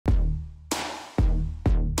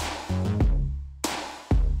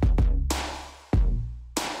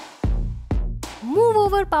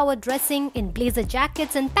overpowered dressing in blazer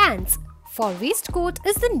jackets and pants, for waistcoat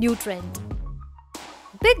is the new trend.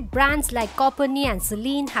 Big brands like Kapoor and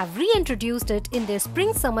Celine have reintroduced it in their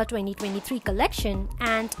Spring-Summer 2023 collection,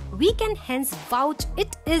 and we can hence vouch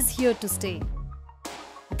it is here to stay.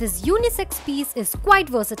 This unisex piece is quite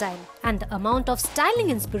versatile, and the amount of styling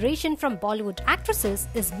inspiration from Bollywood actresses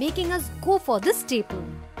is making us go for this staple.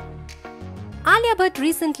 Alia Bhatt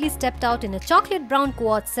recently stepped out in a chocolate brown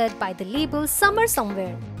quad set by the label Summer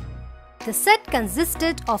Somewhere. The set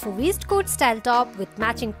consisted of a waistcoat style top with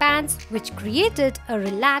matching pants, which created a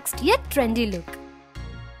relaxed yet trendy look.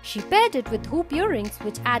 She paired it with hoop earrings,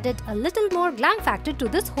 which added a little more glam factor to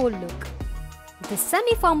this whole look. This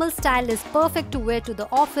semi-formal style is perfect to wear to the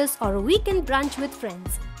office or a weekend brunch with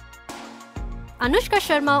friends. Anushka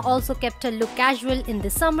Sharma also kept her look casual in the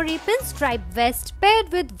summery pinstripe vest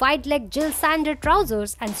paired with wide-leg Jill Sander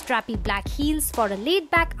trousers and strappy black heels for a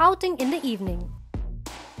laid-back outing in the evening.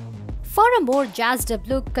 For a more jazzed-up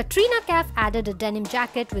look, Katrina Kaif added a denim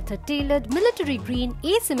jacket with her tailored military green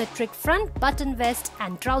asymmetric front button vest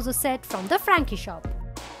and trouser set from the Frankie shop.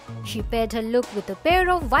 She paired her look with a pair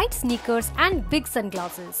of white sneakers and big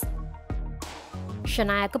sunglasses.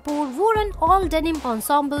 Shanaya Kapoor wore an all-denim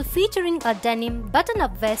ensemble featuring a denim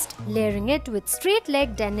button-up vest, layering it with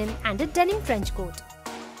straight-leg denim and a denim trench coat.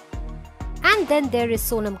 And then there is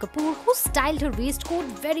Sonam Kapoor, who styled her waistcoat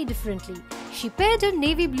very differently. She paired her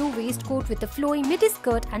navy blue waistcoat with a flowy midi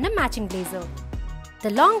skirt and a matching blazer.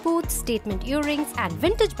 The long boots, statement earrings and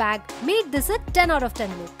vintage bag made this a 10 out of 10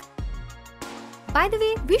 look. By the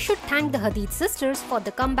way, we should thank the Hadid sisters for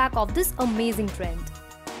the comeback of this amazing trend.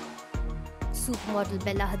 Supermodel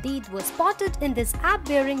Bella Hadid was spotted in this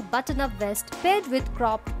ab-bearing button-up vest paired with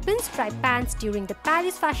cropped pinstripe pants during the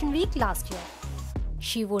Paris Fashion Week last year.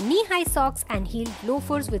 She wore knee-high socks and heeled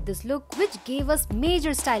loafers with this look, which gave us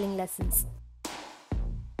major styling lessons.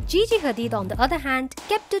 Gigi Hadid, on the other hand,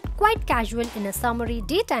 kept it quite casual in a summery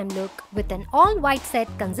daytime look with an all-white set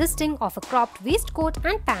consisting of a cropped waistcoat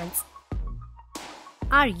and pants.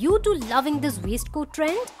 Are you too loving this waistcoat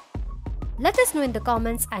trend? Let us know in the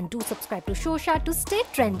comments and do subscribe to Shosha to stay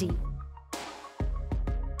trendy.